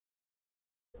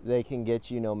They can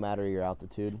get you no matter your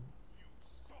altitude.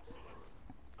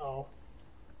 Oh.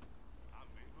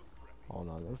 Hold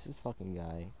on, there's this fucking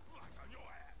guy.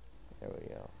 There we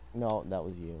go. No, that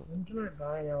was you. Internet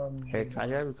guy Hey, can I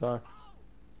drive your car?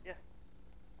 Yeah.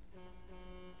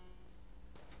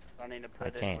 I need to I put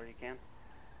it can't. where you can.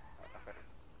 Okay.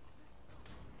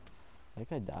 That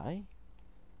guy die?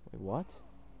 Wait, what?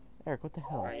 Eric, what the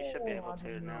hell? Alright, you should be Oh, able I to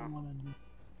did not now. wanna do-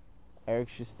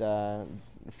 Eric's just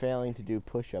failing to do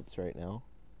push-ups right now.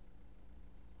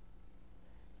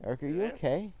 Eric, are you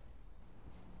okay?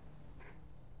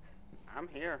 I'm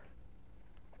here.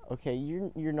 Okay,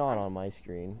 you're not on my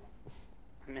screen.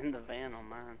 I'm in the van on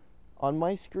mine. On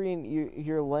my screen,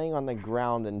 you're laying on the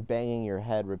ground and banging your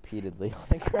head repeatedly on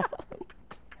the ground.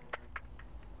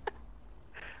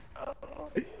 Oh.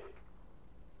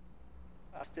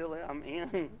 I'm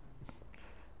in.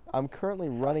 I'm currently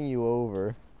running you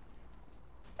over.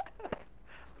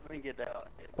 Let me get out.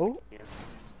 Oh. Yeah.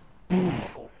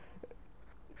 Oh.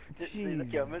 Didn't see the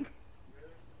Jeez. coming.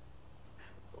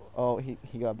 Oh, he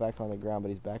got back on the ground, but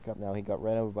he's back up now. He got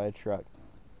ran over by a truck.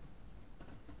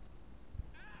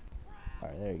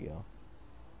 Alright, there you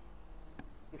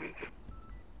go.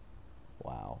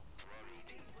 Wow.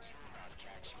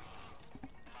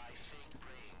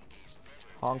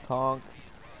 Honk honk.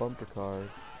 Bumper cars.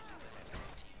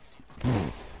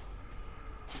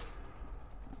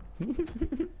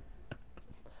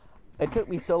 It took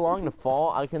me so long to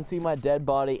fall, I can see my dead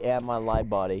body and my live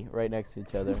body right next to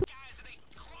each other.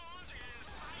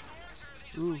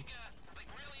 Ooh.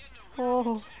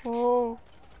 Oh, oh.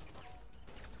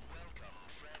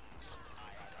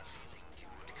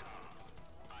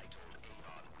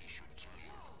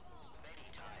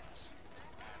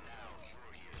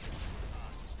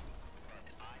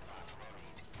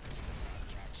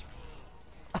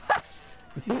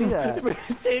 Did you see that?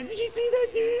 Sam, did you see that,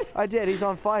 dude? I did. He's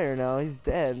on fire now. He's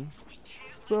dead.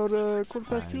 It's about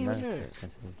 2:15 right now.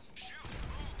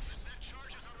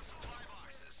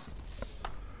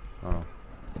 Oh,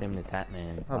 Tim the Tap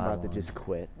Man. Is I'm live about to on. just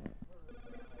quit.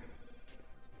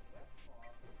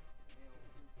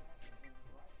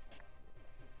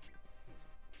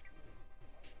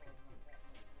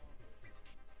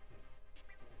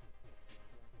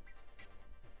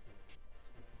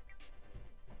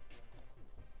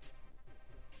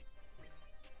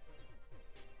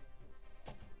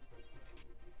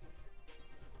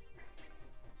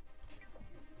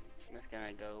 I'm just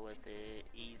gonna go with the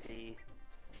easy.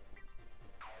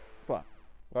 Fuck.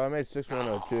 Well, I made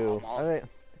 6102.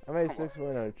 I made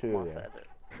 6102. Almost Yeah. had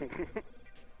it.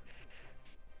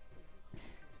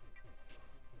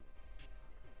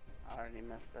 I already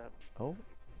messed up. Oh.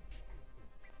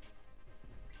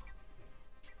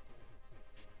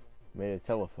 Made a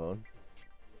telephone.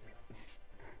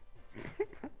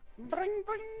 Bring,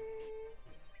 bring.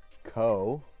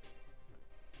 Co.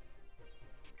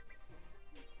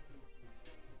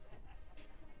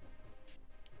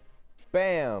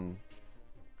 Bam.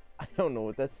 I don't know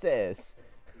what that says.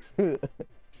 I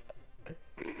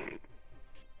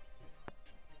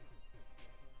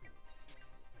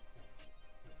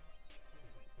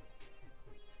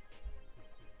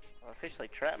officially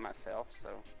trapped myself, so.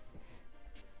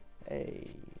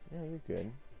 Hey, no, you're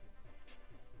good.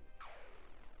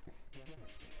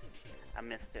 I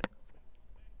missed it.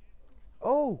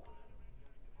 Oh!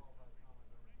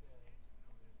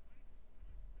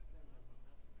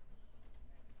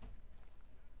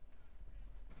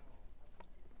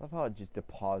 I love how it just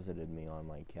deposited me on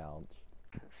my couch.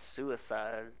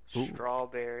 Suicide, Ooh.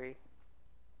 strawberry,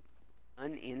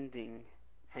 unending,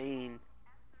 pain,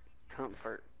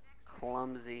 comfort,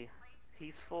 clumsy,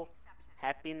 peaceful,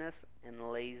 happiness,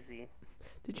 and lazy.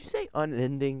 Did you say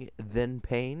unending, then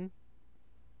pain?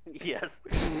 Yes.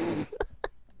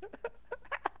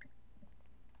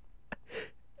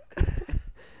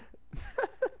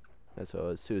 That's what it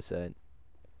was, suicide.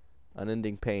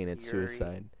 Unending pain, it's Fury.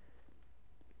 suicide.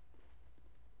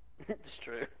 It's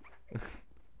true.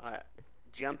 Alright.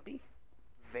 Jumpy,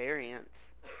 variance,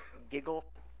 giggle,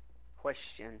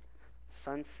 question,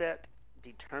 sunset,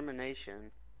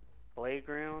 determination,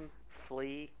 playground,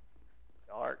 flee,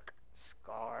 dark,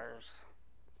 scars.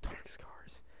 Dark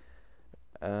scars.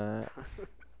 I've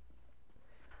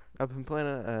been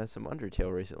playing some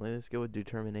Undertale recently. Let's go with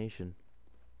determination.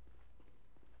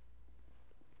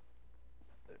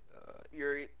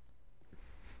 Yuri.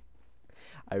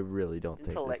 I really don't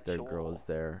think this third girl is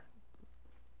there.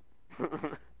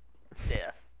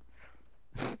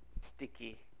 Death.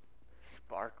 Sticky.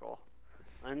 Sparkle.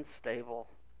 Unstable.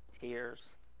 Tears.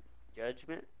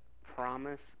 Judgment.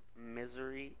 Promise.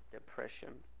 Misery. Depression.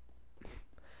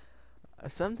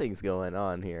 Something's going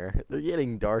on here. They're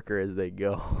getting darker as they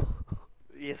go.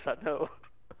 Yes, I know.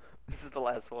 This is the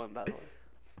last one, by the way.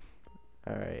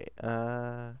 Alright,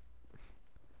 you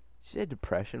said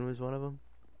depression was one of them?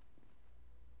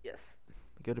 Yes.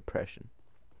 Go depression.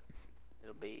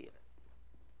 It'll be...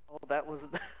 Oh, that was...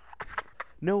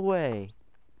 No way.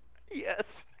 Yes,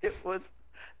 it was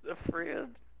the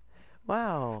friend.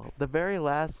 Wow, the very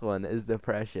last one is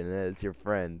depression, and it's your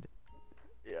friend.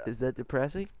 Yeah. Is that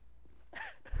depressing?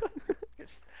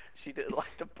 She didn't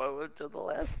like the poem to the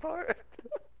last part.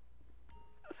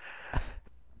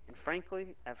 And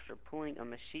frankly, after pulling a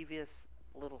mischievous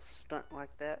little stunt like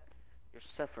that, your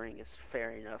suffering is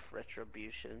fair enough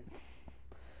retribution.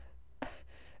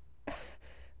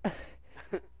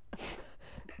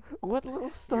 What little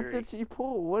stunt Yuri. did she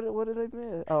pull? What did I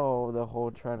miss? Oh, the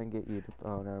whole trying to get you to...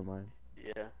 Oh, never mind.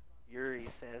 Yeah. Yuri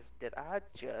says, did I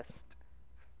just...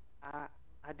 I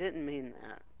didn't mean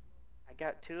that. I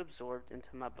got too absorbed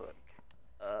into my book.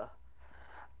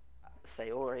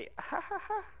 Sayori, ha ha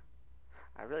ha.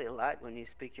 I really like when you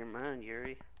speak your mind,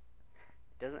 Yuri.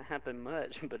 It doesn't happen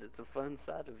much, but it's a fun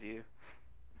side of you.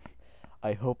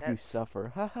 I hope you That's-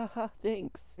 suffer. Ha ha ha,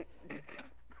 thanks.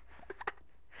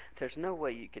 There's no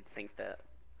way you could think that.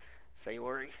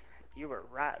 Sayori, you were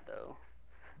right, though.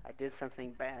 I did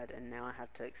something bad, and now I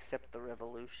have to accept the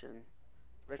revolution.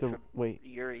 Wait.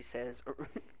 Yuri says...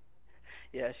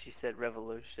 Yeah, she said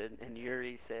revolution, and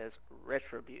Yuri says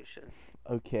retribution.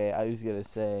 Okay, I was gonna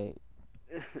say...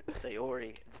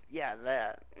 Sayori, yeah,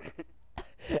 that.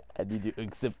 I need to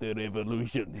accept the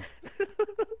revolution.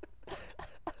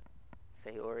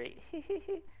 Sayori,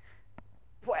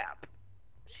 whap.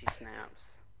 She snaps.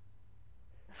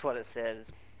 That's what it says,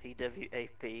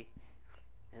 PWAP.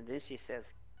 And then she says,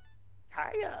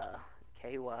 Kaya,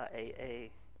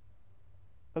 K-Y-A-A.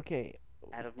 Okay.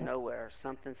 Out of nowhere,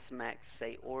 something smacks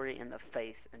Sayori in the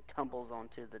face and tumbles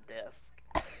onto the desk.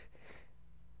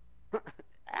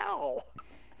 Ow!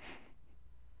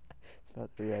 It's about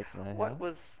the reaction I have. What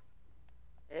was...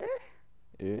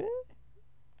 Eh?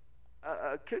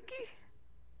 A cookie?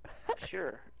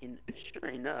 Sure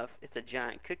enough, it's a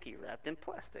giant cookie wrapped in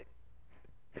plastic.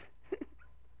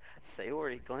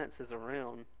 Sayori glances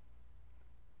around.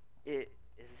 Is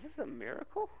this a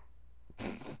miracle?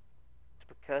 It's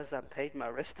because I paid my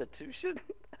restitution?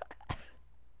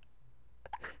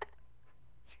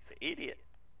 She's an idiot.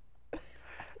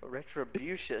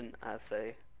 Retribution, I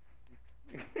say.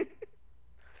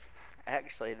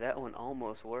 Actually, that one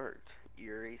almost worked,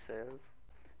 Yuri says.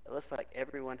 It looks like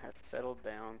everyone has settled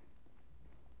down.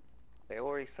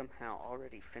 Sayori somehow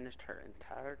already finished her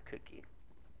entire cookie.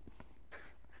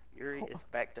 Yuri is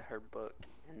back to her book,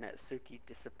 and Natsuki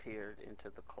disappeared into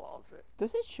the closet.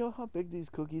 Does it show how big these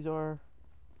cookies are?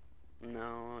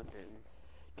 No, it didn't.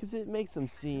 Because it makes them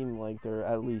seem like they're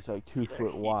at least like 2 They're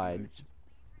foot wide. huge.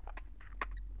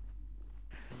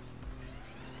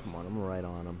 Come on, I'm right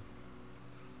on them.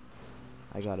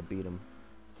 I gotta beat them.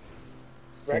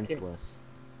 Wreck him. Senseless.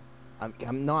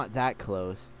 I'm not that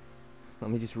close.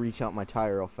 Let me just reach out my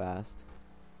tire real fast.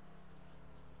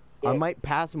 I Yeah. might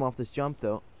pass him off this jump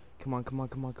though. Come on.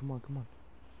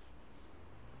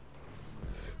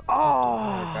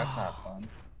 Oh! That's not fun.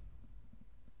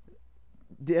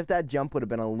 If that jump would have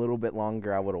been a little bit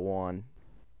longer, I would have won.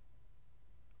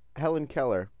 Helen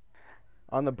Keller.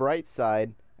 On the bright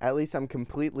side, at least I'm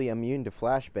completely immune to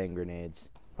flashbang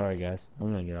grenades. Alright, guys.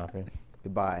 I'm gonna get off here.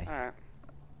 Goodbye. Alright.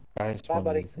 I just Bye, wanted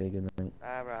buddy. to say goodnight.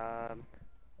 Bye, Rob.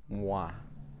 Mwah.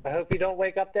 I hope you don't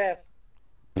wake up deaf.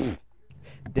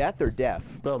 Death or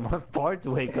deaf? Bro, my farts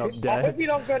wake up I dead. hope you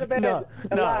don't go to bed No,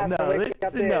 alive and wake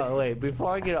up listen, dead. no, wait.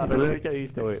 Before I get off, let me tell you a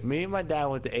story. Me and my dad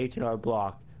went to H&R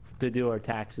Block to do our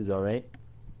taxes, alright?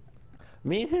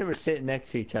 Me and him were sitting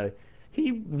next to each other.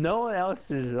 No one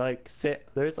else is like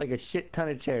there's like a shit ton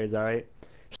of chairs, alright?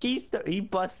 He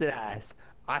busted ass.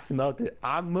 I smelled it.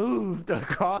 I moved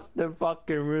across the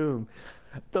fucking room.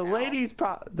 The ladies,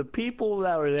 the people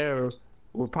that were there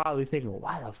were probably thinking,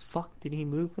 why the fuck did he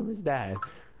move from his dad?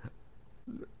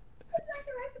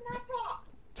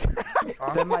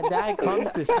 Then my dad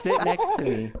comes to sit next to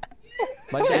me.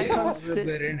 My dad comes to sit.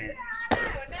 in it.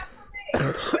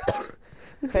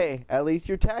 Hey, at least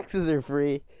your taxes are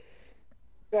free.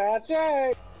 That's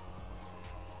right.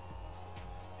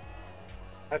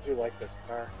 I do like this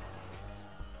car.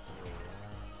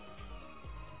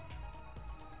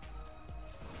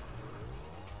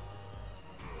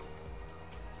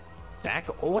 Jack,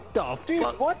 what the Dude,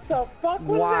 fuck? what the fuck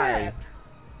was Why?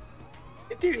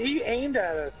 that? Dude, he aimed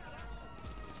at us.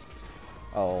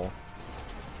 Oh.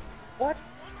 What?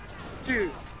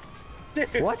 Dude.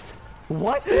 Dude. What?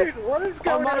 What? Dude, what is On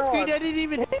going my on? screen, I didn't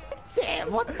even hit.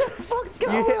 Sam, what the fuck's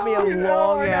going You hit me a on?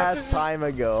 long I got ass this- time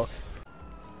ago.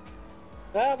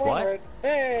 Ah, we're What? good.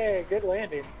 Hey, good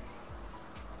landing.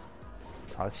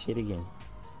 Talk shit again.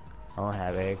 I'll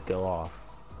have Eric go off.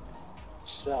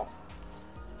 So,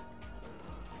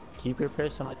 Keep your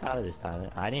personal out of this, Tyler.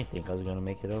 I didn't think I was gonna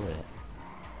make it over there.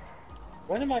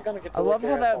 when am I gonna get to I love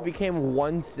look how at that it? became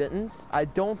one sentence. I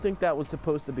don't think that was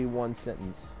supposed to be one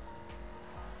sentence.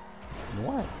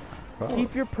 What? Bro,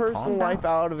 Keep your personal calm life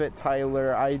down. out of it,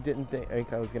 Tyler. I didn't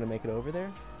think I was gonna make it over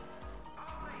there.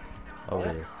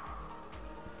 Over this.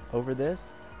 Over this?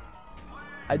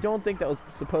 I don't think that was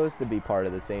supposed to be part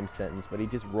of the same sentence, but he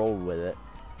just rolled with it.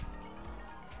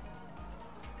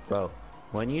 Bro,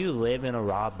 when you live in a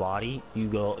raw body, you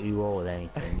roll with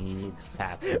anything. You just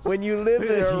happens. When you live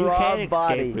in a You raw can't escape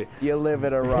body, it. you live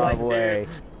in a raw Like way.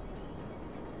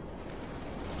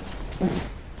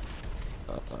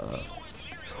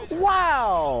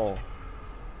 Wow!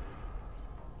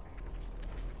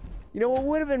 You know, it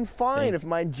would have been fine if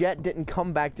my jet didn't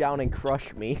come back down and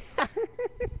crush me.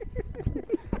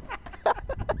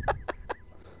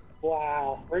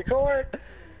 Wow. Record.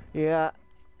 Yeah.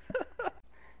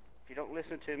 If you don't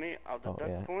listen to me, I'll Oh, deduct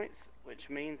yeah. points, which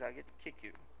means I get to kick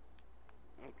you.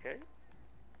 Okay.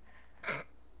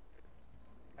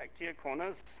 Back to your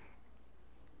corners.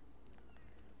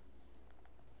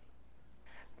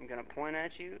 I'm gonna point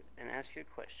at you and ask you a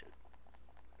question.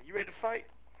 Are you ready to fight?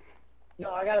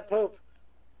 No, I gotta poop.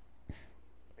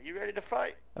 Are you ready to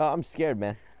fight? Oh, I'm scared,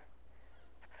 man.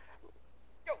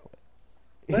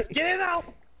 Let's get it out.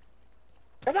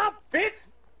 Come on, bitch.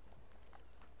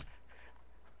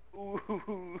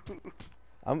 Ooh.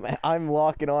 I'm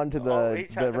locking on to Oh, he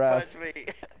the tried to ref. punch me.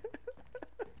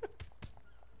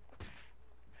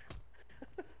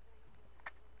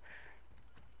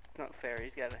 It's not fair.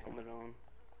 He's got a helmet on.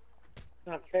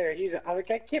 Not fair. I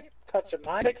can't touch him.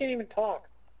 I can't even talk.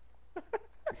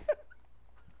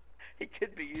 He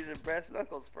could be using brass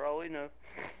knuckles for all we know.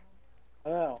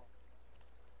 Oh.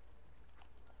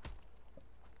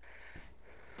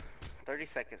 30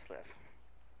 seconds left.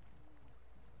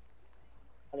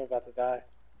 I'm about to die.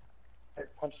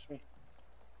 Eric punched me.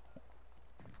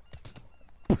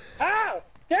 Ow!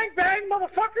 Gangbang,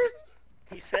 motherfuckers!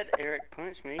 He said Eric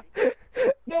punched me.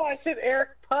 No, I said Eric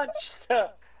punched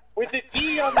with the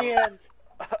D on the end.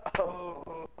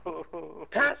 Oh.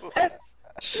 Past tense.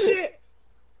 Shit.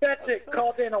 That's it. sorry.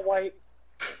 Called in a white.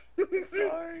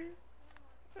 Sorry.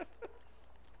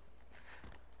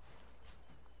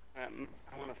 I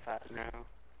want to fight now.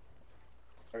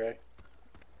 Okay.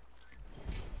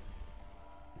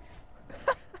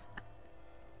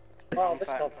 Oh, I'm this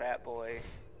fighting motherfucker. fat boy.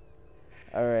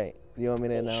 All right. You want me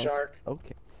to Little announce? shark.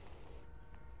 Okay.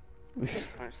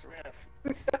 Punch the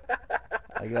ref.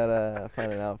 I gotta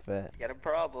find an outfit. You got a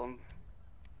problem.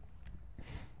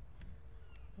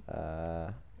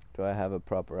 Do I have a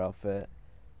proper outfit?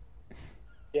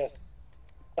 Yes.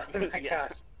 Oh my Yeah.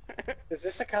 gosh. Is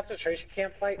this a concentration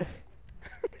camp fight?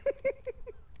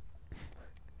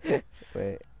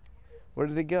 Wait. Where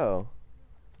did it go?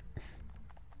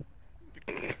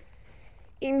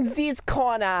 In this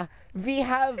corner, we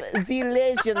have the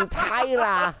legend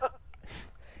Tyler.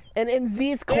 And in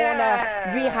this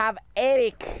corner, we Yeah. have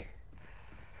Eric.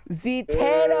 The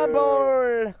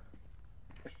terrible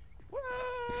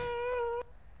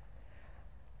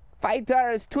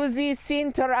fighters to the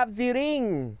center of the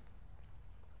ring.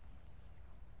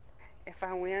 If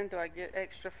I win, do I get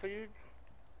extra food?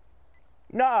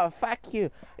 No, fuck you.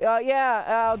 Yeah,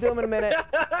 I'll do them in a minute.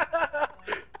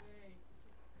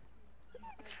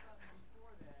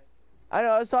 I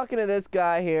know, I was talking to this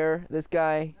guy here. This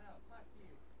guy.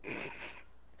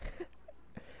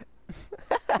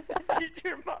 Did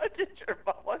your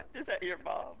mom? What is that? Your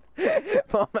mom?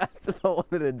 Mom asked if I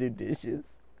wanted to do dishes.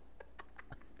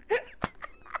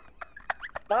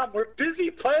 Mom, we're busy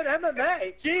playing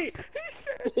MMA. Jeez.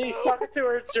 He's talking to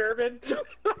her in German. He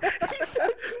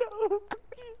said no.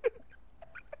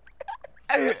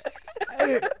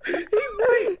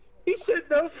 Wait, he said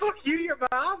no, fuck you to your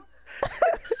mom? He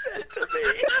said it to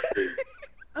me.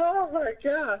 Oh my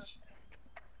gosh.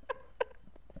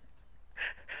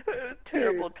 It was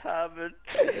terrible timing.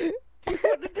 You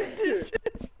want to do dishes?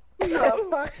 Oh,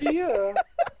 fuck you.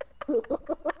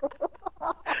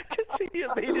 Because he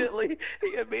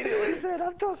immediately said,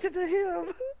 I'm talking to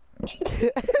him.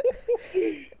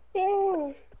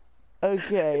 Oh.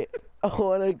 Okay, I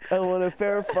want a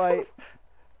fair fight.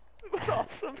 It was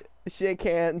awesome. Shake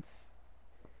hands.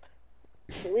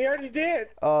 We already did.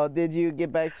 Oh, did you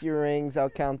get back to your rings? I'll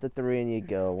count to 3 and you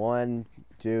go. 1,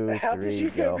 2, How 3, did you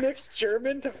go. go mixed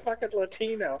German to fucking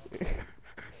Latino?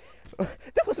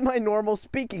 That was my normal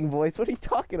speaking voice. What are you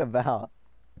talking about?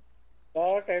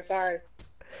 Oh, okay, sorry.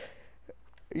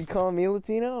 Are you calling me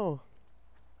Latino?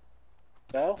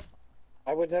 No,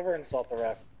 I would never insult the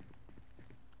ref.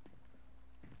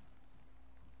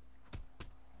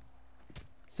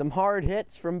 Some hard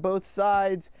hits from both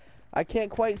sides. I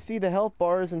can't quite see the health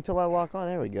bars until I lock on.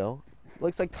 There we go.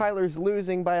 Looks like Tyler's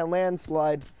losing by a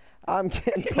landslide. I'm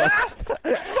getting punched.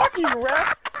 Fuck you,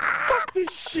 ref! Fuck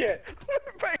this shit!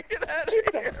 We're breaking out of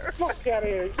Get here. the fuck out of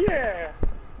here! Yeah!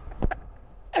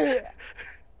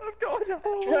 I'm going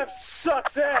home. Ref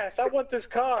sucks ass. I want this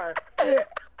car.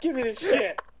 Give me this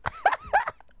shit.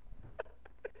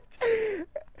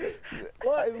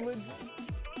 What?